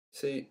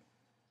See,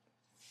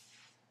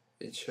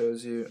 it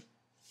shows you.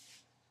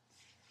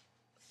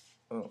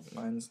 Oh,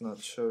 mine's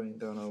not showing,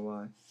 don't know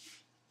why.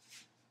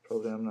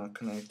 Probably I'm not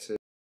connected.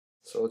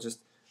 So I'll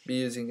just be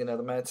using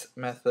another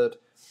method,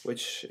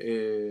 which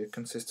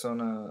consists on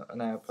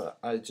an app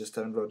I just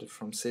downloaded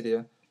from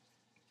Cydia.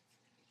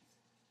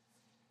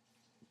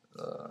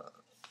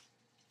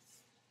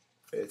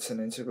 It's an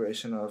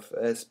integration of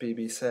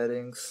SPB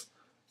settings,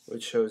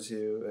 which shows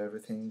you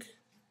everything,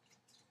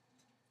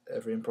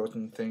 every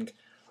important thing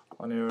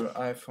on your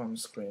iPhone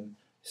screen.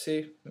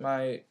 See,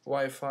 my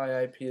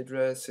Wi-Fi IP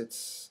address,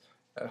 it's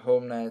a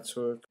home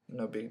network,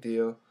 no big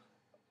deal.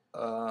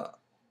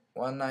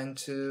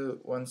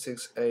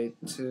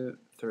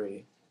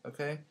 192.168.2.3.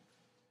 Okay,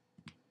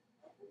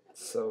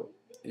 so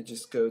you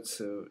just go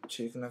to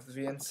Chicken of the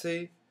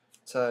VNC,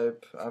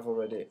 type I've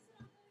already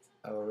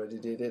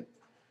did it,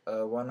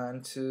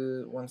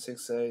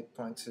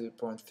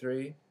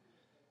 192.168.2.3.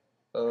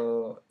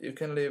 You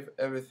can leave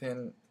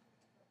everything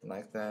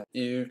like that.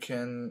 You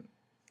can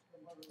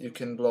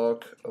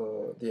block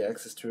the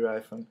access to your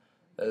iPhone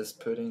as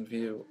putting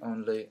view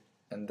only,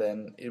 and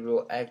then it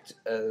will act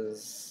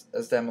as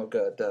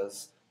Demogod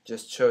does,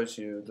 just shows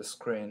you the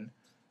screen,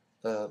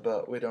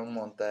 but we don't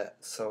want that,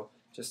 so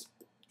just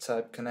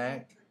type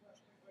connect,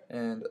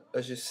 and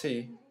as you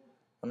see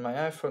on my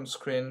iPhone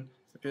screen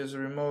appears a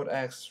remote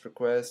access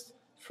request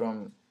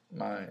from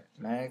my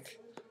Mac,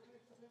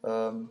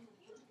 and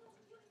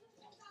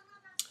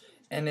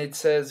it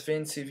says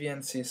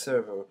VNC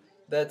server.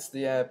 That's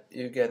the app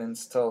you get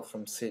installed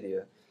from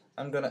Cydia.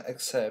 I'm gonna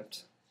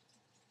accept,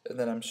 and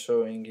then I'll be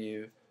showing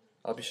you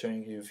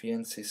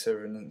VNC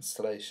server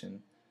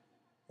installation.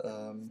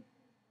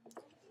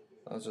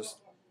 I'll just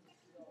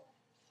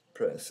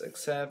press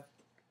accept.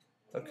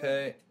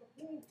 Okay,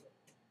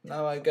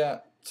 now I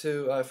got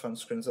two iPhone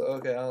screens.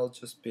 Okay, I'll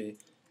just be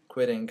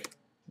quitting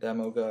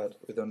Demogod.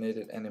 We don't need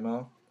it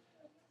anymore.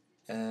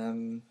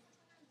 You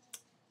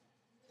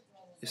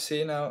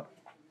see now,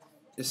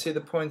 you see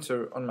the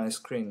pointer on my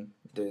screen,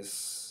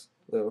 this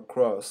little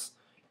cross.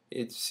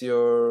 It's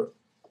your,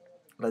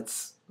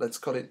 let's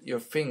call it your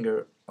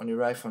finger on your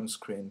iPhone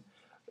screen.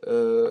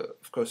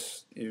 Of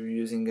course, you're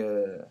using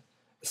a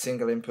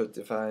single input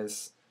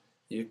device.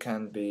 You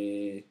can't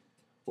be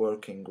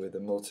working with a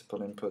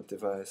multiple input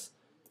device,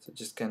 so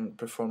just can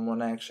perform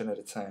one action at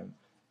a time,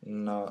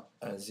 not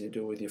as you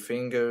do with your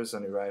fingers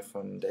on your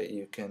iPhone, that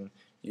you can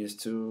use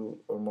two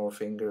or more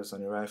fingers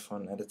on your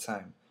iPhone at a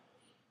time.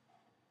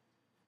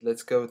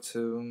 Let's go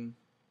to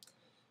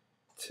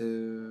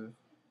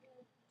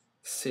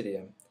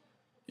Cydia.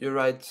 Your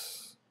right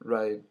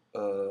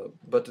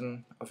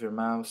button of your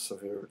mouse,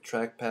 of your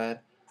trackpad,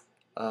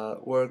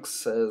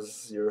 works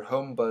as your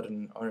home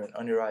button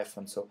on your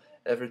iPhone. So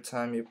every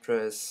time you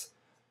press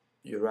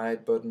your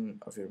right button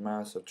of your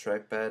mouse or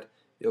trackpad,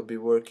 you'll be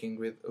working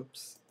with,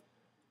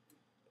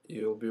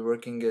 you'll be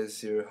working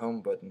as your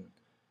home button.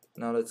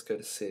 Now let's go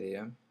to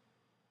Cydia.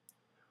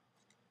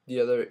 The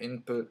other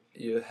input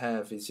you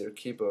have is your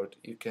keyboard.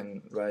 You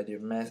can write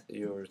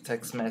your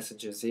text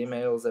messages,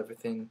 emails,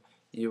 everything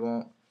you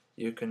want.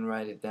 You can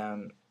write it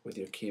down with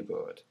your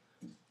keyboard.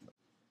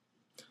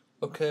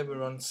 Okay,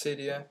 we're on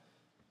Cydia,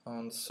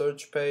 on the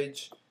search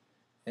page,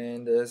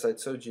 and as I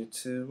told you,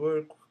 to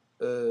work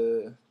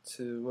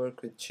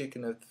with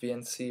Chicken of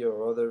VNC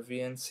or other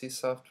VNC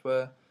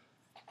software,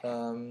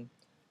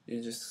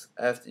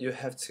 you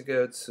have to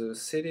go to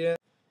Cydia.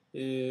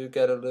 You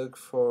gotta look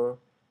for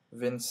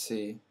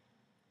VNC,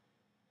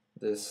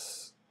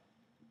 this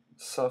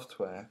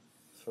software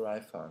for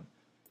iPhone.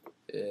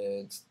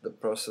 The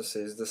process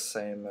is the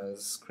same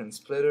as Screen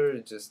Splitter.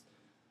 You just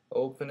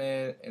open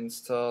it,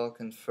 install,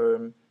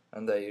 confirm,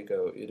 and there you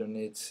go. You don't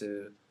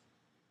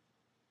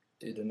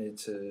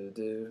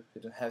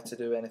have to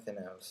do anything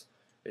else.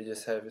 You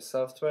just have your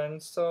software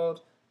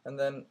installed, and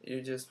then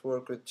you just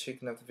work with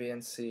Chicken of the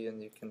VNC,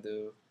 and you can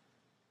do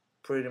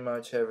pretty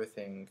much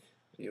everything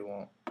you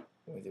want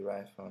with your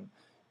iPhone.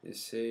 You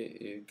see,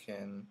 you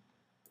can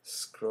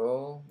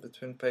scroll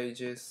between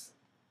pages.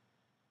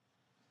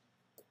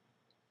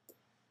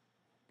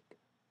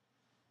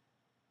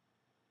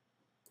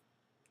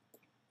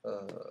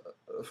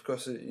 Of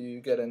course,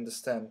 you gotta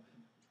understand,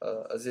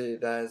 as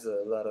it has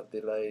a lot of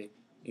delay,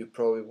 you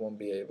probably won't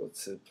be able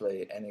to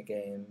play any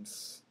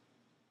games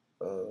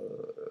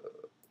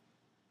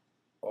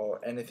or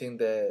anything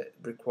that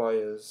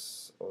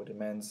requires or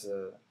demands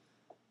a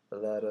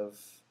lot of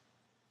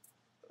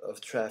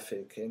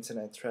traffic,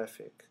 internet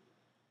traffic.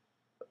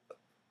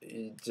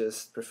 It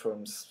just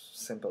performs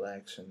simple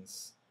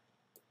actions.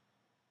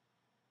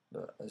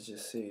 But as you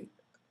see,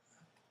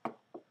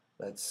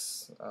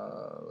 let's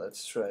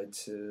try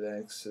to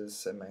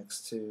access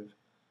MX2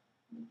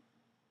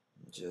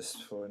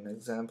 just for an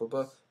example.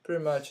 But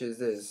pretty much is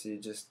this: you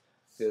just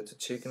go to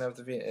Chicken of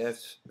the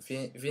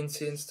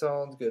VNC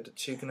installed, go to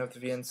Chicken of the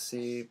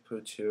VNC,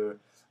 put your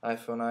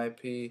iPhone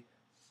IP,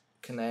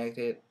 connect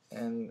it,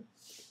 and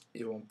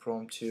it won't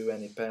prompt you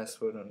any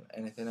password or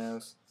anything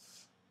else.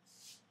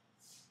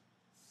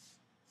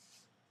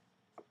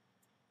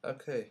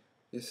 Okay,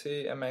 you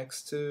see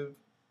MX2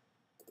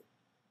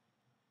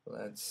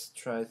 let's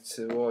try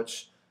to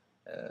watch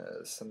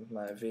some of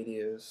my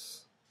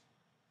videos.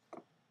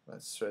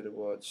 Let's try to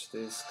watch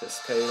this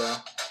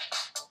Cascada.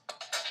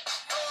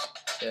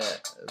 Yeah,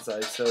 as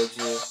I told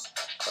you,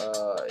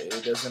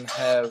 it doesn't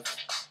have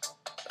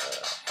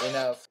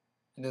enough.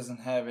 It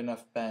doesn't have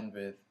enough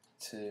bandwidth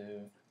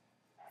to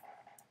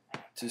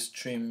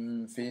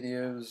stream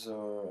videos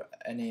or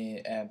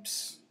any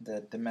apps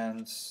that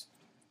demands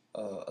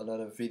a lot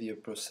of video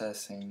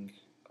processing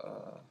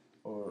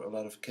or a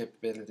lot of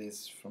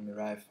capabilities from your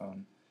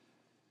iPhone.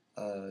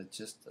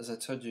 Just as I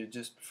told you,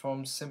 just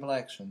perform simple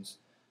actions,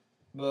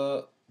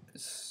 but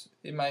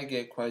it might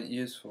get quite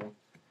useful.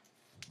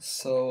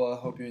 So I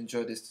hope you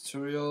enjoyed this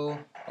tutorial.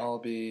 I'll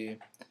be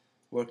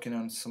working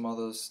on some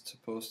others to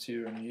post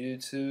here on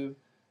YouTube.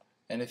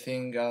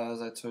 Anything,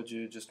 as I told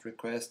you, just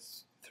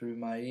request through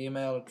my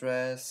email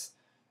address.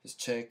 Just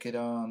check it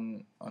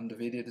on the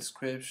video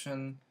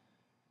description.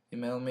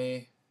 Email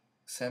me,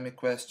 send me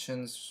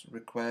questions,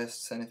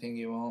 requests, anything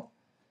you want,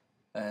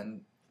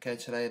 and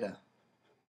catch you later.